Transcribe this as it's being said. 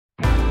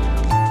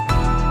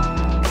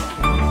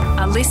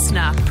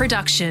listener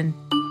production.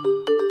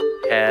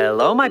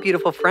 Hello, my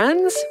beautiful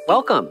friends.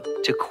 Welcome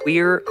to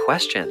Queer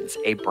Questions,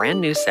 a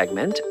brand new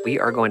segment we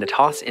are going to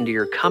toss into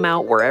your come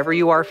out wherever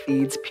you are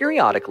feeds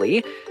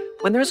periodically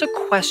when there's a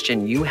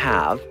question you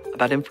have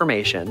about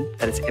information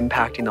that is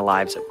impacting the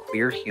lives of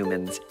queer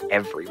humans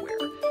everywhere.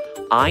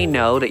 I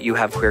know that you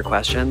have queer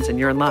questions and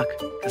you're in luck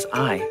because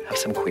I have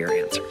some queer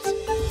answers.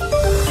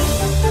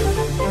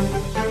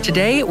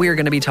 Today, we are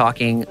going to be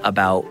talking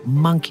about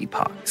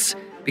monkeypox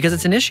because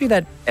it's an issue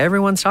that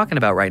everyone's talking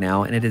about right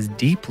now, and it is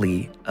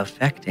deeply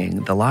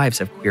affecting the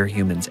lives of queer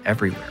humans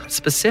everywhere.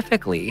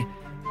 Specifically,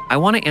 I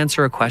want to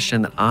answer a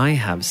question that I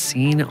have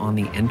seen on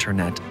the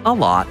internet a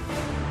lot.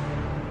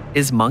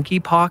 Is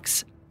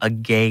monkeypox a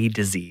gay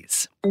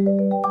disease?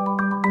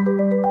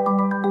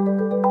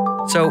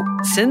 So,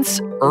 since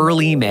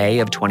early May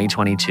of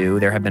 2022,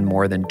 there have been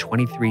more than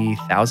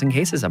 23,000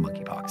 cases of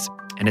monkeypox.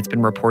 And it's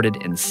been reported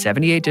in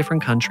 78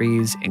 different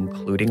countries,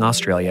 including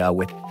Australia,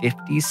 with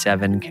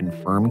 57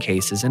 confirmed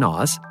cases in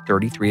Oz,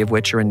 33 of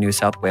which are in New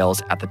South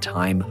Wales at the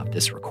time of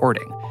this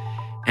recording.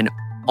 And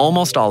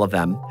almost all of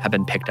them have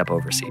been picked up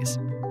overseas.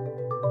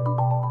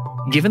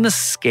 Given the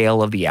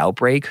scale of the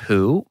outbreak,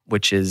 WHO,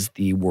 which is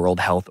the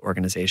World Health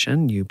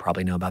Organization, you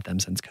probably know about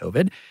them since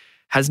COVID,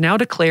 has now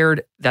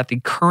declared that the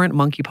current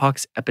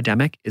monkeypox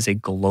epidemic is a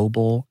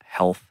global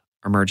health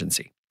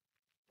emergency.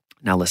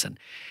 Now listen,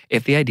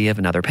 if the idea of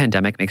another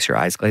pandemic makes your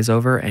eyes glaze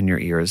over and your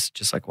ears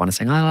just like want to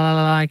sing, la, la,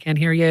 la, la, I can't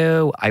hear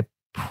you, I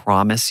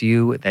promise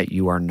you that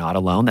you are not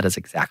alone. That is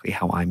exactly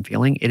how I'm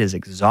feeling. It is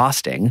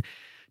exhausting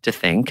to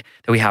think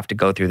that we have to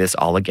go through this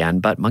all again,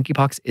 but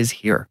monkeypox is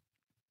here.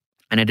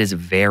 And it is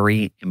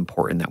very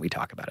important that we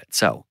talk about it.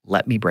 So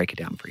let me break it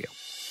down for you.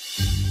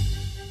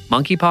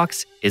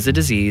 Monkeypox is a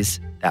disease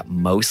that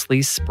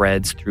mostly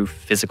spreads through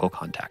physical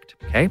contact,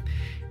 okay?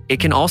 It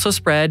can also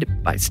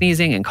spread by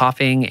sneezing and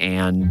coughing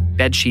and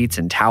bed sheets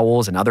and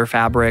towels and other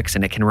fabrics,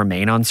 and it can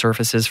remain on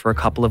surfaces for a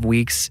couple of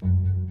weeks.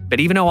 But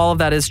even though all of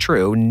that is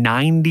true,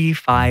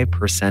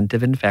 95%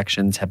 of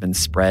infections have been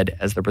spread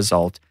as the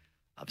result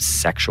of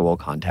sexual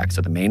contact.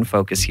 So the main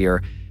focus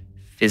here,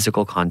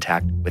 physical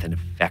contact with an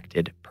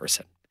infected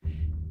person.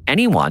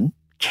 Anyone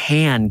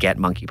can get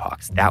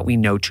monkeypox. That we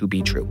know to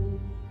be true.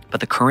 But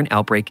the current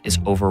outbreak is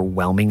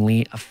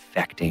overwhelmingly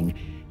affecting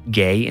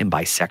gay and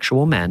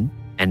bisexual men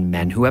and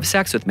men who have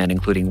sex with men,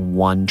 including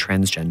one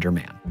transgender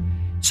man.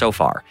 So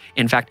far.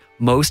 In fact,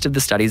 most of the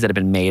studies that have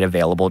been made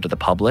available to the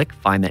public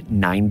find that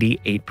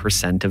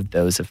 98% of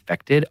those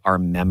affected are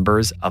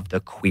members of the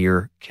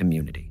queer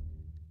community.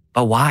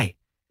 But why?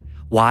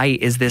 Why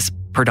is this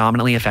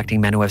predominantly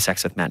affecting men who have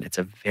sex with men? It's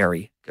a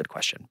very good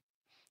question.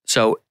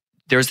 So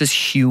there's this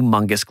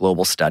humongous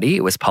global study.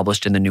 It was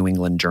published in the New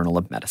England Journal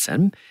of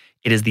Medicine.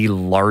 It is the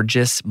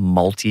largest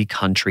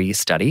multi-country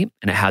study,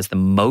 and it has the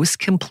most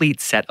complete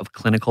set of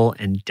clinical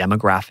and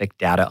demographic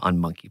data on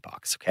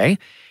monkeypox, okay?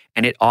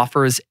 And it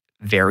offers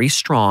very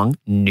strong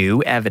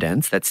new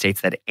evidence that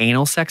states that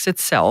anal sex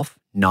itself,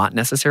 not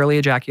necessarily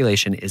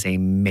ejaculation, is a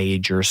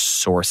major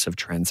source of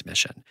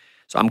transmission.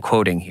 So I'm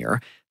quoting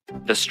here.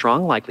 The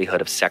strong likelihood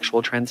of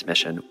sexual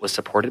transmission was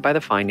supported by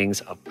the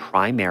findings of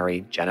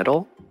primary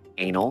genital,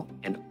 anal,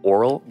 and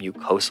oral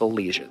mucosal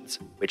lesions,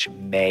 which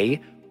may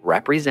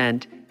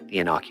represent the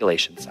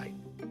inoculation site.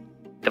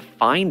 The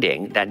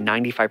finding that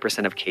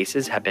 95% of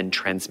cases have been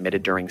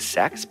transmitted during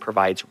sex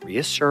provides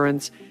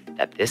reassurance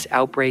that this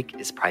outbreak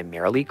is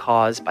primarily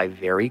caused by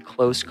very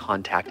close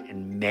contact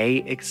and may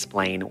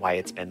explain why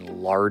it's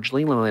been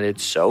largely limited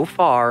so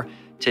far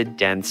to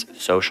dense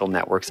social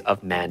networks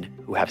of men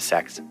who have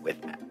sex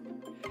with men.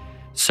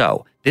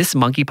 So, this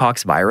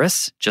monkeypox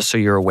virus, just so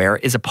you're aware,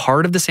 is a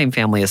part of the same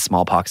family as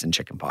smallpox and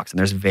chickenpox, and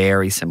there's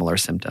very similar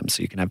symptoms.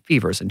 So you can have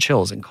fevers and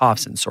chills and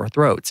coughs and sore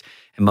throats.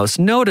 And most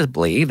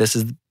notably, this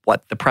is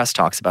what the press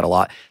talks about a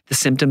lot, the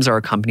symptoms are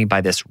accompanied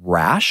by this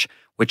rash,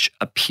 which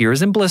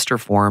appears in blister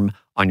form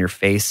on your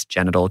face,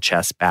 genital,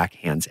 chest, back,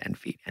 hands, and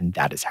feet. And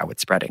that is how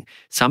it's spreading.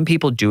 Some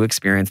people do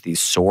experience these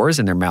sores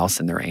in their mouths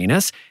and their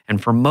anus.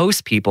 And for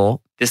most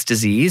people, this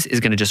disease is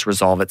going to just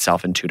resolve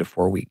itself in 2 to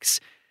 4 weeks.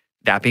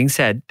 That being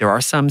said, there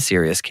are some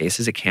serious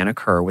cases it can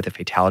occur with a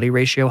fatality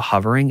ratio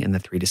hovering in the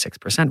 3 to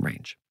 6%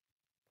 range.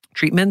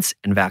 Treatments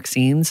and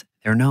vaccines,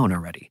 they're known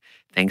already,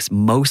 thanks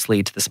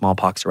mostly to the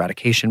smallpox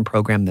eradication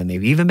program, then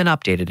they've even been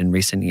updated in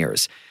recent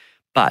years.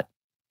 But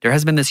there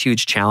has been this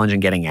huge challenge in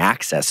getting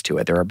access to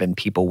it. There have been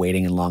people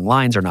waiting in long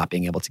lines or not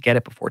being able to get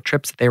it before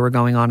trips that they were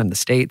going on in the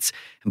States.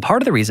 And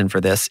part of the reason for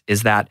this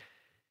is that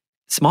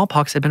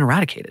smallpox had been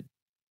eradicated.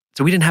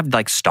 So we didn't have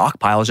like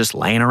stockpiles just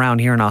laying around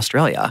here in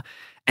Australia.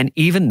 And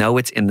even though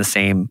it's in the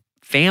same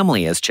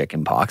family as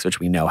chickenpox, which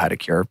we know how to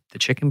cure, the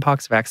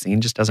chickenpox vaccine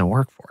just doesn't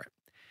work for it.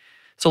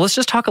 So let's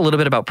just talk a little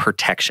bit about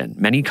protection.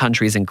 Many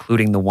countries,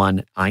 including the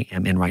one I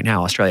am in right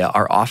now, Australia,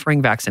 are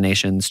offering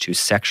vaccinations to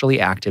sexually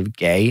active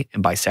gay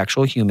and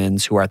bisexual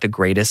humans who are at the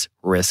greatest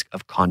risk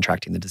of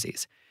contracting the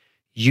disease.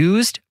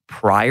 Used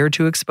prior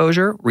to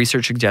exposure,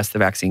 research suggests the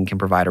vaccine can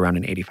provide around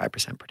an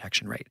 85%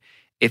 protection rate.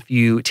 If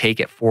you take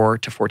it 4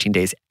 to 14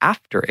 days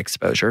after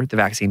exposure, the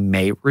vaccine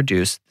may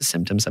reduce the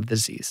symptoms of the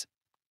disease.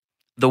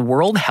 The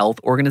World Health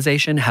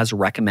Organization has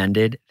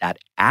recommended that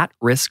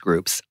at-risk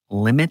groups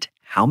limit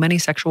how many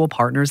sexual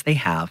partners they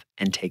have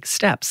and take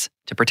steps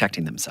to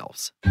protecting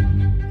themselves.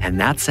 And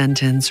that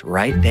sentence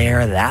right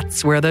there,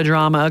 that's where the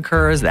drama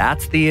occurs.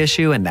 That's the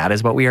issue, and that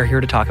is what we are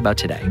here to talk about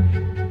today.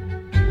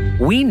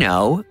 We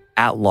know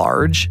at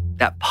large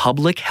that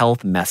public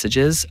health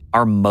messages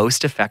are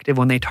most effective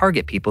when they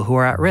target people who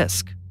are at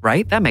risk,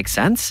 right? That makes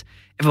sense.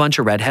 If a bunch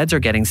of redheads are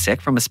getting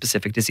sick from a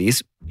specific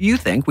disease, you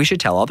think we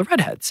should tell all the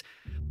redheads.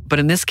 But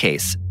in this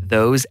case,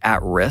 those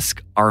at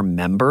risk are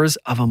members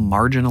of a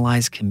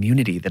marginalized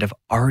community that have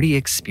already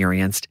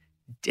experienced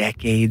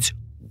decades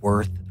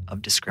worth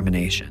of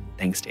discrimination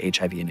thanks to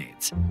HIV and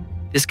AIDS.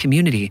 This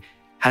community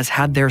has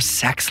had their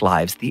sex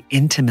lives, the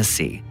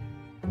intimacy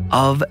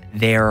of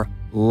their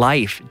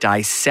life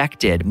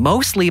dissected,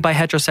 mostly by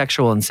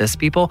heterosexual and cis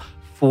people,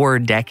 for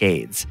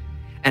decades.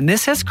 And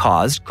this has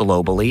caused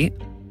globally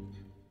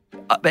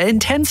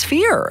intense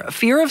fear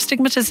of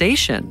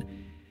stigmatization.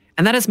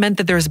 And that has meant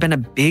that there's been a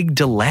big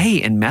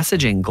delay in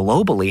messaging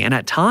globally and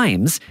at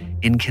times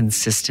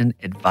inconsistent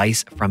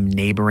advice from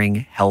neighboring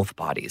health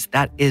bodies.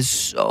 That is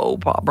so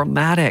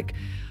problematic.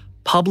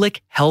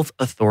 Public health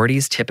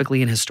authorities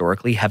typically and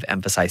historically have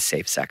emphasized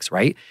safe sex,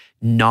 right?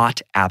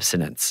 Not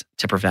abstinence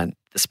to prevent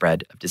the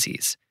spread of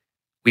disease.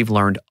 We've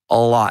learned a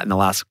lot in the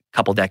last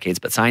couple decades,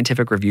 but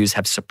scientific reviews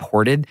have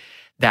supported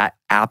that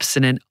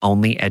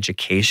abstinent-only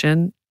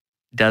education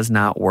does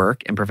not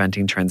work in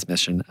preventing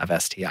transmission of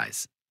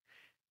STIs.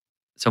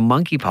 So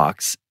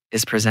monkeypox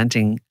is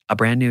presenting a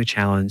brand new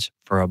challenge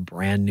for a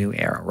brand new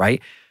era,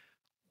 right?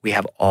 We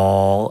have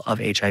all of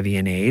HIV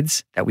and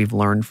AIDS that we've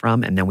learned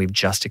from, and then we've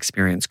just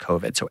experienced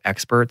COVID. So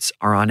experts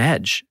are on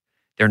edge.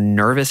 They're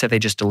nervous if they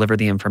just deliver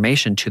the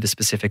information to the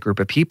specific group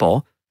of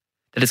people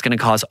that it's going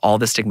to cause all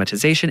the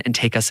stigmatization and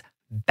take us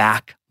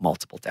back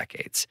multiple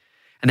decades.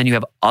 And then you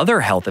have other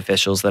health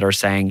officials that are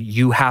saying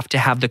you have to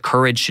have the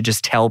courage to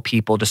just tell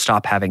people to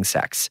stop having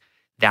sex.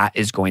 That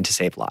is going to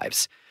save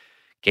lives.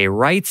 Gay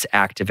rights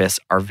activists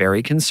are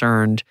very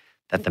concerned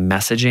that the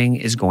messaging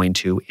is going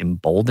to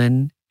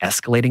embolden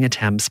escalating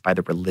attempts by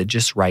the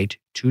religious right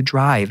to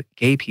drive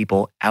gay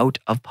people out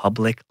of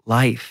public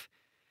life.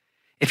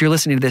 If you're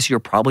listening to this, you're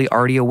probably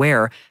already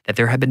aware that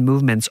there have been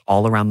movements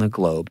all around the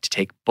globe to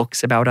take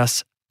books about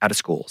us out of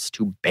schools,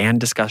 to ban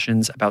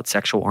discussions about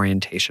sexual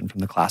orientation from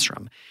the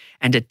classroom,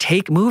 and to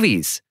take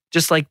movies,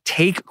 just like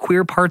take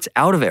queer parts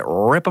out of it,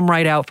 rip them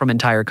right out from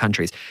entire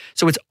countries.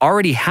 So it's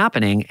already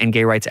happening, and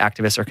gay rights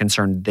activists are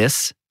concerned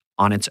this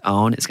on its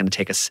own is going to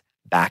take us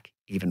back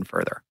even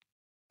further.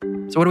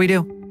 So what do we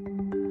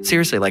do?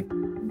 Seriously,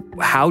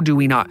 how do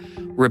we not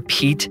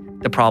repeat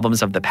the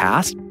problems of the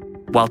past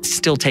while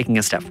still taking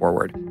a step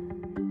forward?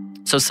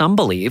 So some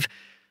believe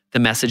the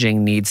messaging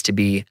needs to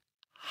be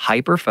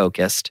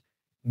hyper-focused,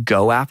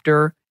 go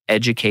after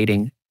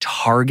educating,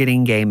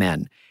 targeting gay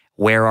men.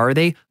 Where are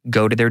they?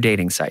 Go to their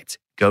dating sites,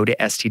 go to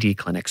STD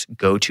clinics,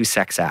 go to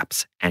sex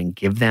apps, and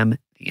give them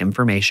the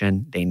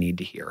information they need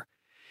to hear.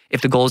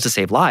 If the goal is to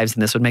save lives,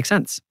 then this would make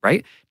sense,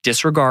 right?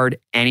 Disregard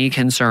any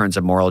concerns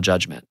of moral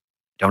judgment.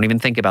 Don't even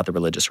think about the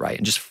religious right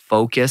and just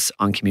focus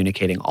on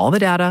communicating all the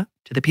data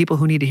to the people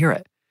who need to hear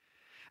it.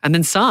 And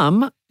then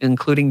some,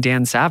 including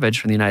Dan Savage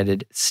from the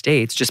United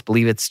States, just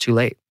believe it's too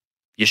late.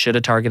 You should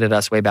have targeted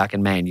us way back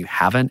in May and you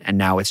haven't, and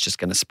now it's just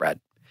going to spread.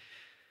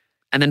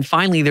 And then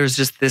finally, there's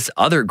just this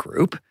other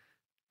group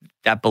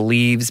that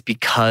believes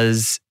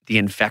because the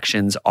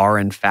infections are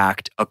in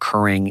fact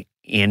occurring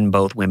in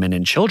both women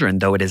and children,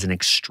 though it is an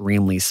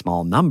extremely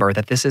small number,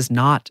 that this is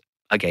not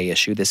a gay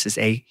issue. This is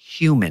a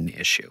human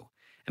issue.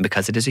 And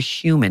because it is a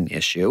human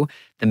issue,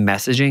 the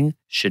messaging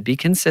should be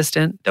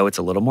consistent, though it's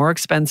a little more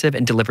expensive,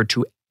 and delivered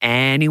to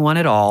anyone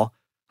at all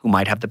who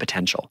might have the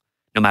potential,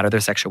 no matter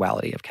their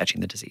sexuality, of catching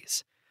the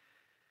disease.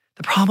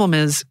 The problem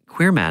is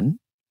queer men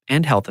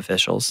and health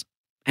officials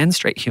and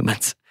straight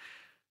humans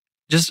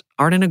just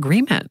aren't in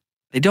agreement.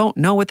 They don't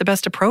know what the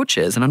best approach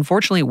is. And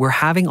unfortunately, we're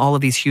having all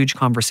of these huge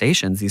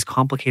conversations, these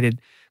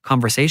complicated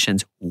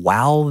conversations,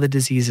 while the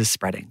disease is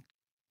spreading.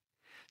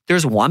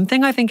 There's one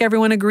thing I think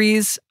everyone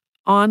agrees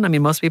on. I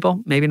mean, most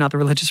people, maybe not the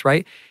religious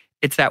right.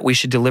 It's that we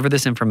should deliver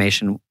this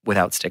information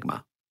without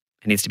stigma.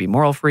 It needs to be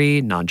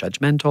moral-free,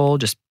 non-judgmental.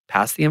 Just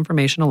pass the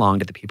information along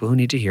to the people who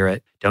need to hear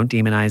it. Don't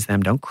demonize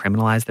them. Don't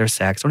criminalize their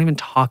sex. Don't even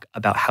talk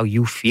about how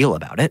you feel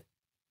about it.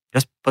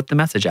 Just put the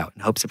message out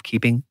in hopes of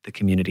keeping the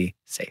community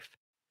safe.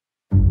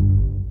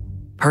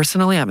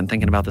 Personally, I've been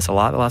thinking about this a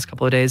lot the last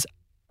couple of days.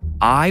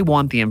 I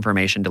want the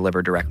information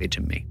delivered directly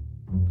to me.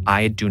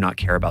 I do not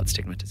care about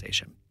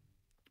stigmatization.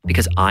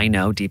 Because I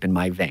know deep in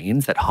my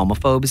veins that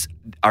homophobes,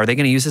 are they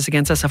going to use this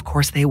against us? Of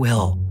course they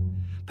will.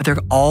 But they're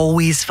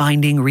always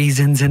finding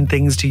reasons and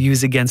things to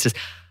use against us.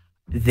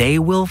 They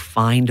will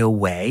find a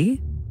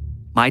way.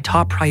 My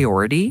top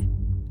priority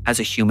as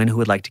a human who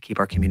would like to keep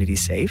our community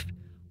safe,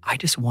 I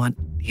just want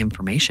the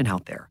information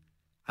out there.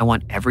 I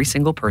want every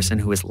single person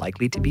who is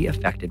likely to be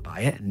affected by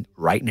it, and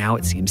right now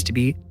it seems to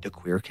be the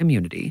queer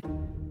community.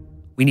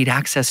 We need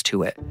access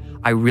to it.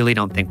 I really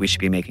don't think we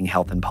should be making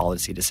health and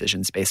policy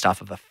decisions based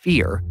off of a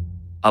fear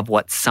of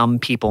what some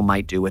people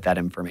might do with that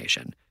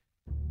information.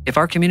 If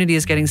our community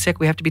is getting sick,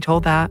 we have to be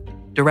told that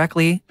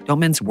directly. Don't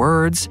mince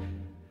words.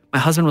 My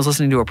husband was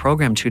listening to a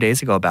program 2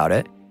 days ago about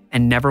it,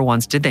 and never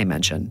once did they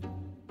mention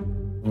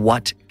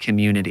what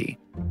community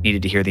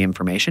needed to hear the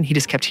information. He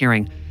just kept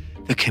hearing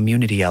the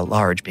community at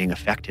large being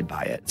affected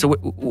by it. So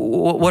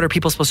what are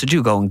people supposed to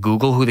do? Go and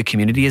Google who the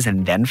community is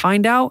and then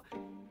find out?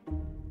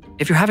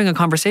 If you're having a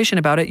conversation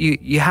about it,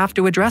 you have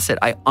to address it.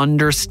 I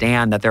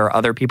understand that there are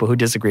other people who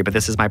disagree, but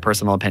this is my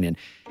personal opinion.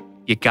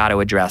 You got to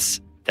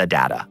address the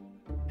data.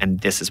 And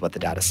this is what the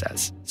data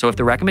says. So if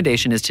the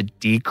recommendation is to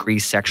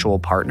decrease sexual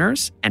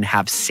partners and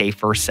have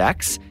safer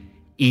sex,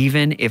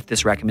 even if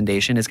this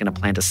recommendation is going to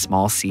plant a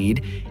small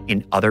seed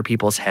in other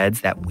people's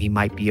heads that we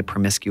might be a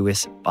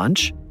promiscuous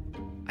bunch,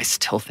 I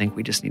still think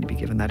we just need to be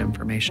given that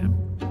information.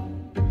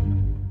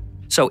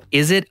 So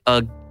is it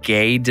a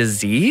gay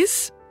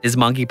disease? Is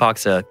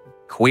monkeypox a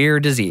queer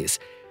disease?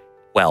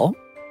 Well,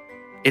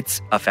 it's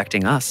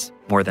affecting us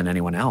more than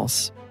anyone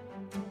else.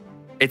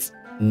 It's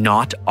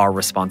not our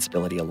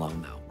responsibility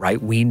alone, though,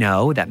 right? We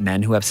know that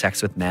men who have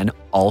sex with men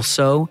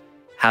also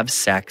have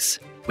sex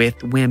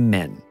with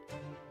women.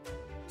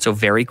 So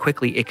very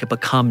quickly, it could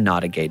become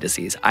not a gay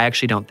disease. I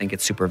actually don't think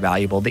it's super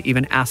valuable to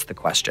even ask the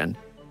question.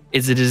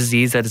 Is it a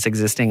disease that is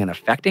existing and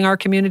affecting our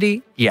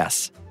community?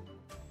 Yes.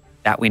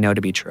 That we know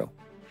to be true.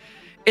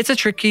 It's a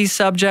tricky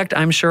subject.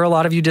 I'm sure a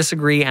lot of you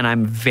disagree, and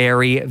I'm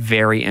very,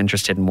 very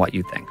interested in what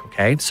you think,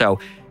 okay? So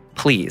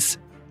please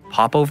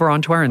pop over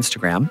onto our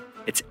Instagram.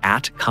 It's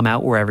at Come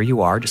Out Wherever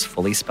You Are, just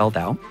fully spelled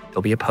out.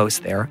 There'll be a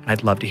post there, and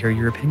I'd love to hear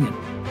your opinion.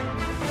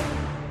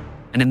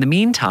 And in the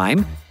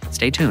meantime,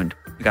 stay tuned.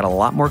 We got a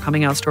lot more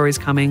coming out stories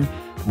coming,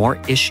 more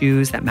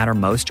issues that matter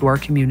most to our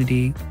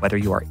community, whether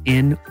you are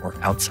in or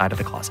outside of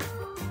the closet.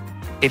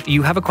 If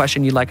you have a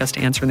question you'd like us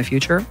to answer in the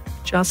future,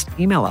 just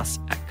email us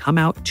at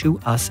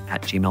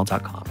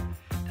comeouttous@gmail.com.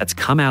 That's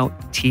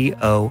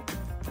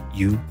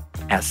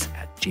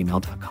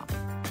comeouttous@gmail.com.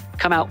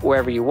 Come Out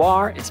Wherever You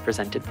Are is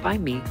presented by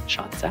me,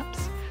 Sean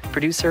Sapps,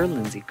 producer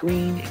Lindsay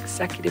Green,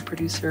 executive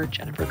producer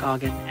Jennifer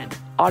Goggin, and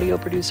audio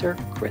producer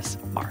Chris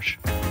Marsh.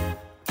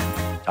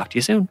 Talk to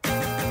you soon.